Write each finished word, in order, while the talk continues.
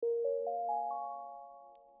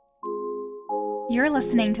You're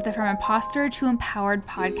listening to the From Imposter to Empowered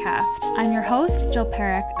podcast. I'm your host, Jill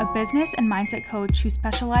Perrick, a business and mindset coach who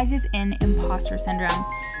specializes in imposter syndrome.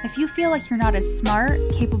 If you feel like you're not as smart,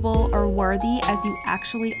 capable, or worthy as you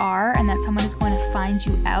actually are, and that someone is going to find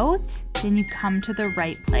you out, then you've come to the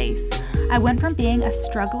right place. I went from being a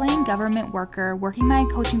struggling government worker, working my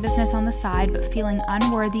coaching business on the side, but feeling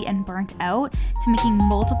unworthy and burnt out, to making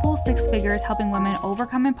multiple six figures helping women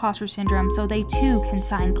overcome imposter syndrome so they too can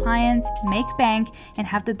sign clients, make bank, and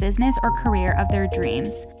have the business or career of their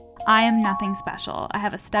dreams. I am nothing special. I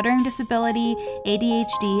have a stuttering disability,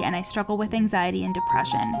 ADHD, and I struggle with anxiety and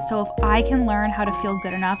depression. So if I can learn how to feel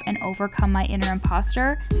good enough and overcome my inner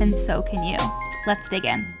imposter, then so can you. Let's dig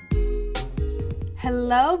in.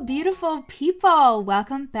 Hello, beautiful people.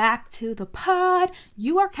 Welcome back to the pod.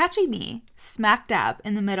 You are catching me smack dab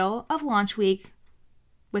in the middle of launch week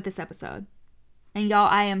with this episode. And y'all,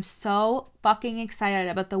 I am so fucking excited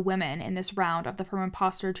about the women in this round of the From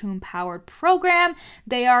Imposter to Empowered program.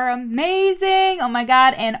 They are amazing. Oh my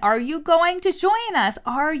God. And are you going to join us?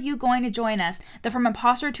 Are you going to join us? The From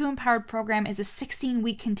Imposter to Empowered program is a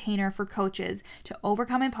 16-week container for coaches to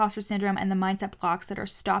overcome imposter syndrome and the mindset blocks that are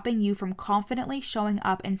stopping you from confidently showing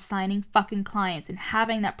up and signing fucking clients and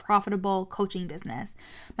having that profitable coaching business.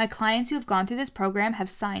 My clients who have gone through this program have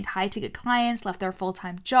signed high-ticket clients, left their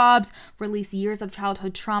full-time jobs, released years of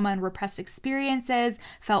childhood trauma and repressed experiences,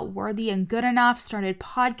 felt worthy and good enough, started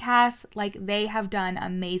podcasts. Like, they have done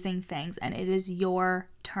amazing things, and it is your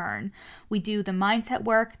turn. We do the mindset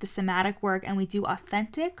work, the somatic work, and we do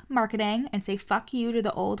authentic marketing and say fuck you to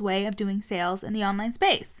the old way of doing sales in the online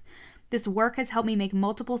space. This work has helped me make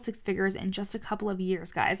multiple six figures in just a couple of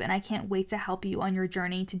years, guys, and I can't wait to help you on your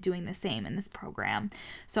journey to doing the same in this program.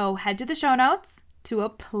 So head to the show notes to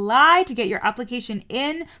apply to get your application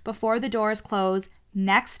in before the doors close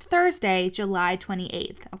next Thursday, July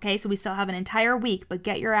 28th. Okay, so we still have an entire week, but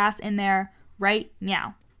get your ass in there right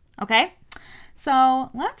now. Okay,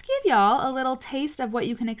 so let's give y'all a little taste of what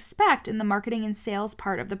you can expect in the marketing and sales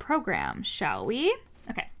part of the program, shall we?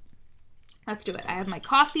 Okay, let's do it. I have my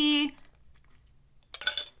coffee.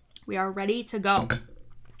 We are ready to go.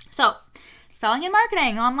 So, selling and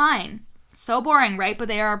marketing online. So boring, right? But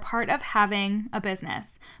they are a part of having a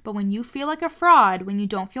business. But when you feel like a fraud, when you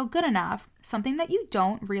don't feel good enough, something that you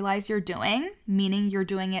don't realize you're doing, meaning you're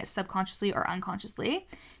doing it subconsciously or unconsciously,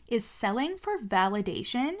 is selling for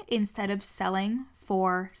validation instead of selling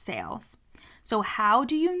for sales. So how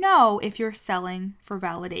do you know if you're selling for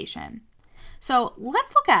validation? So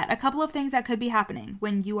let's look at a couple of things that could be happening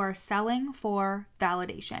when you are selling for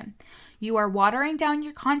validation. You are watering down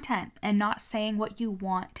your content and not saying what you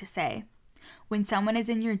want to say. When someone is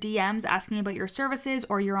in your DMs asking about your services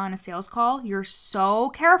or you're on a sales call, you're so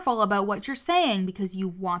careful about what you're saying because you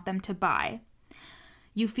want them to buy.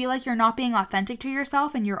 You feel like you're not being authentic to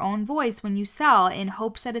yourself and your own voice when you sell in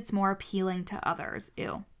hopes that it's more appealing to others.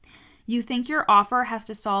 Ew. You think your offer has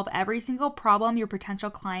to solve every single problem your potential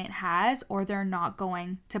client has or they're not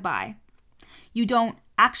going to buy. You don't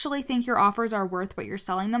actually think your offers are worth what you're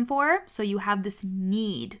selling them for, so you have this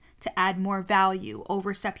need to add more value,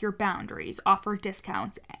 overstep your boundaries, offer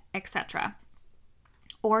discounts, etc.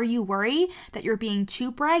 Or you worry that you're being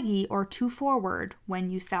too braggy or too forward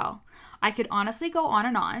when you sell. I could honestly go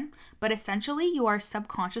on, but essentially you are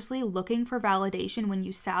subconsciously looking for validation when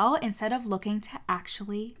you sell instead of looking to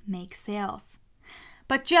actually make sales.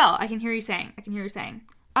 But Jill, I can hear you saying,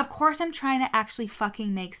 of course I'm trying to actually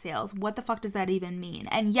fucking make sales. What the fuck does that even mean?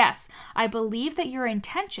 And yes, I believe that your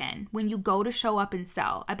intention when you go to show up and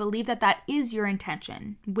sell, I believe that that is your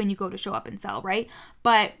intention when you go to show up and sell, right?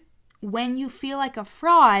 But when you feel like a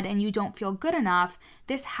fraud and you don't feel good enough,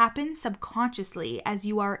 this happens subconsciously as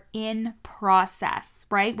you are in process,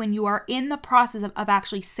 right? When you are in the process of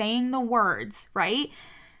actually saying the words, right?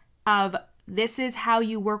 Of this is how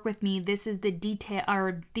you work with me. This is the detail,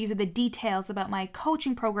 or these are the details about my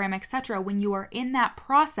coaching program, etc. When you are in that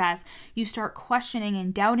process, you start questioning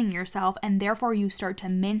and doubting yourself, and therefore you start to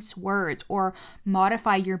mince words or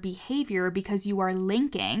modify your behavior because you are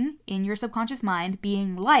linking in your subconscious mind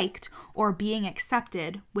being liked or being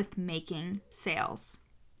accepted with making sales,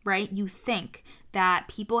 right? You think that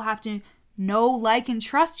people have to know, like, and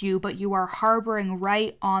trust you, but you are harboring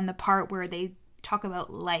right on the part where they talk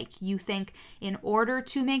about like. You think in order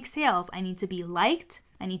to make sales, I need to be liked,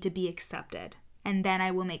 I need to be accepted, and then I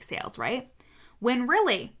will make sales, right? When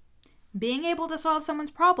really, being able to solve someone's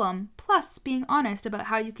problem, plus being honest about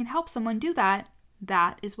how you can help someone do that,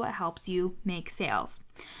 that is what helps you make sales.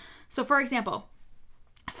 So for example,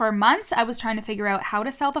 For months, I was trying to figure out how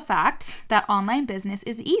to sell the fact that online business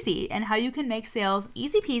is easy and how you can make sales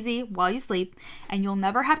easy peasy while you sleep and you'll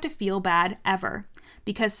never have to feel bad ever.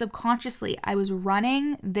 Because subconsciously, I was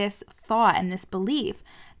running this thought and this belief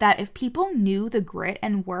that if people knew the grit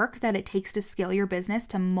and work that it takes to scale your business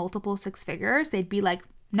to multiple six figures, they'd be like,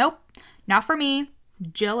 nope, not for me.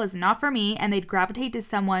 Jill is not for me, and they'd gravitate to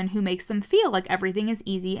someone who makes them feel like everything is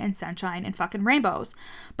easy and sunshine and fucking rainbows.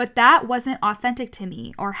 But that wasn't authentic to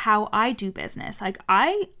me or how I do business. Like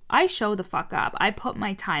I show the fuck up. I put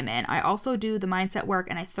my time in. I also do the mindset work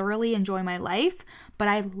and I thoroughly enjoy my life, but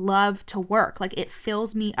I love to work. Like it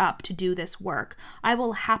fills me up to do this work. I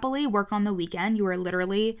will happily work on the weekend. You are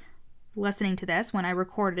literally listening to this when I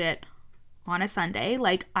recorded it on a Sunday.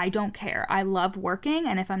 Like I don't care. I love working,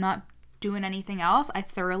 and if I'm not doing anything else, I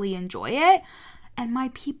thoroughly enjoy it. And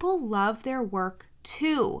my people love their work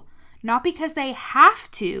too. Not because they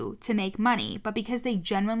have to make money, but because they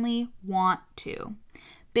genuinely want to.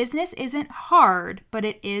 Business isn't hard, but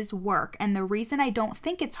it is work. And the reason I don't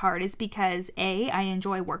think it's hard is because A, I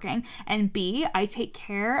enjoy working, and B, I take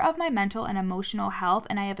care of my mental and emotional health,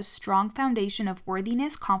 and I have a strong foundation of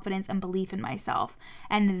worthiness, confidence, and belief in myself.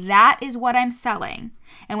 And that is what I'm selling.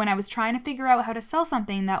 And when I was trying to figure out how to sell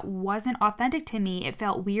something that wasn't authentic to me, it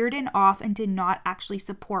felt weird and off and did not actually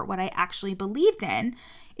support what I actually believed in.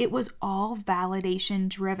 It was all validation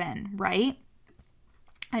driven, right?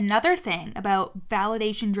 Another thing about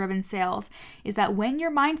validation-driven sales is that when your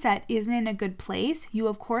mindset isn't in a good place, you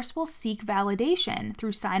of course will seek validation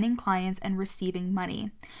through signing clients and receiving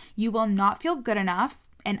money. You will not feel good enough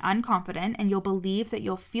and unconfident, and you'll believe that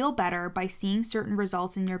you'll feel better by seeing certain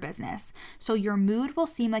results in your business. So your mood will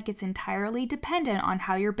seem like it's entirely dependent on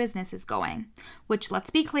how your business is going, which, let's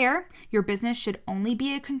be clear, your business should only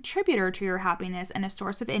be a contributor to your happiness and a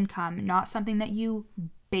source of income, not something that you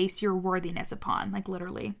base your worthiness upon. Like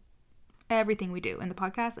literally everything we do in the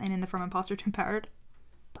podcast and in the From Imposter to Empowered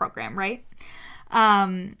program, right?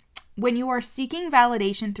 When you are seeking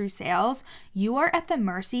validation through sales, you are at the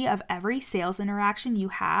mercy of every sales interaction you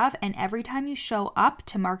have and every time you show up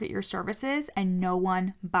to market your services and no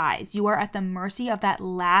one buys. You are at the mercy of that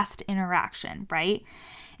last interaction, right?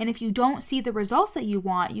 And if you don't see the results that you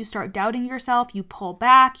want, you start doubting yourself, you pull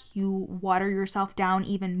back, you water yourself down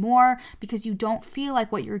even more because you don't feel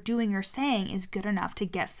like what you're doing or saying is good enough to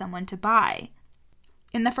get someone to buy.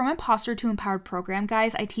 In the From Imposter to Empowered program,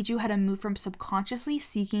 guys, I teach you how to move from subconsciously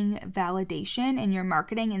seeking validation in your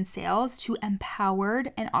marketing and sales to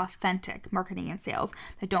empowered and authentic marketing and sales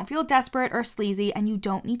that don't feel desperate or sleazy, and you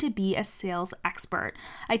don't need to be a sales expert.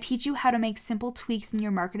 I teach you how to make simple tweaks in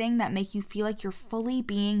your marketing that make you feel like you're fully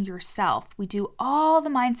being yourself. We do all the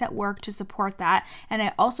mindset work to support that, and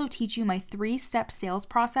I also teach you my 3-step sales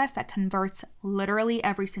process that converts literally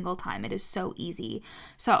every single time. It is so easy.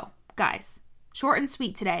 So, guys, short and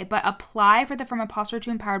sweet today, but apply for the From Imposter to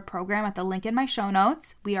Empowered program at the link in my show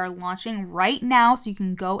notes. We are launching right now, so you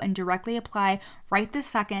can go and directly apply right this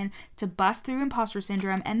second to bust through imposter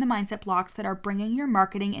syndrome and the mindset blocks that are bringing your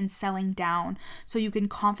marketing and selling down so you can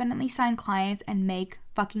confidently sign clients and make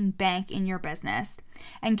fucking bank in your business.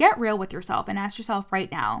 And get real with yourself and ask yourself right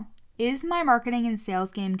now, is my marketing and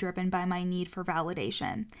sales game driven by my need for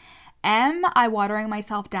validation? Am I watering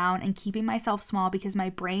myself down and keeping myself small because my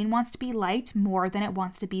brain wants to be liked more than it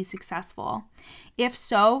wants to be successful? If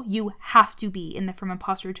so, you have to be in the From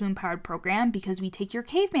Imposter to Empowered program because we take your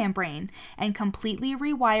caveman brain and completely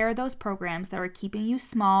rewire those programs that are keeping you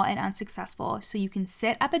small and unsuccessful so you can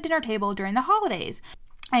sit at the dinner table during the holidays.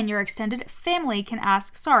 And your extended family can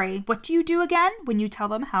ask, sorry, what do you do again? When you tell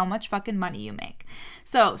them how much fucking money you make.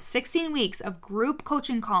 So 16 weeks of group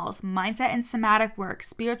coaching calls, mindset and somatic work,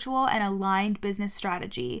 spiritual and aligned business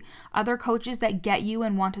strategy, other coaches that get you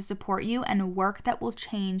and want to support you, and work that will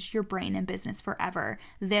change your brain and business forever.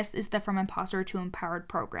 This is the From Imposter to Empowered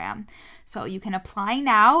program. So you can apply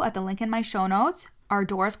now at the link in my show notes. Our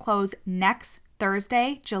doors close next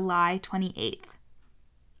Thursday, July 28th.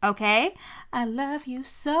 Okay? I love you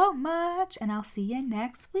so much, and I'll see you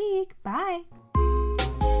next week. Bye.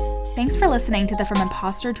 Thanks for listening to the From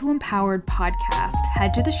Imposter to Empowered podcast.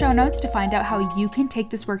 Head to the show notes to find out how you can take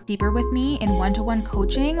this work deeper with me in one-to-one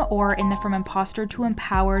coaching or in the From Imposter to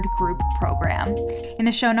Empowered group program. In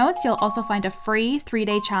the show notes, you'll also find a free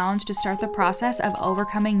 3-day challenge to start the process of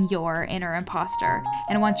overcoming your inner imposter.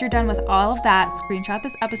 And once you're done with all of that, screenshot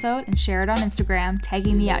this episode and share it on Instagram,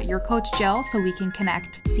 tagging me at your coach Jill so we can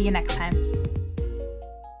connect. See you next time.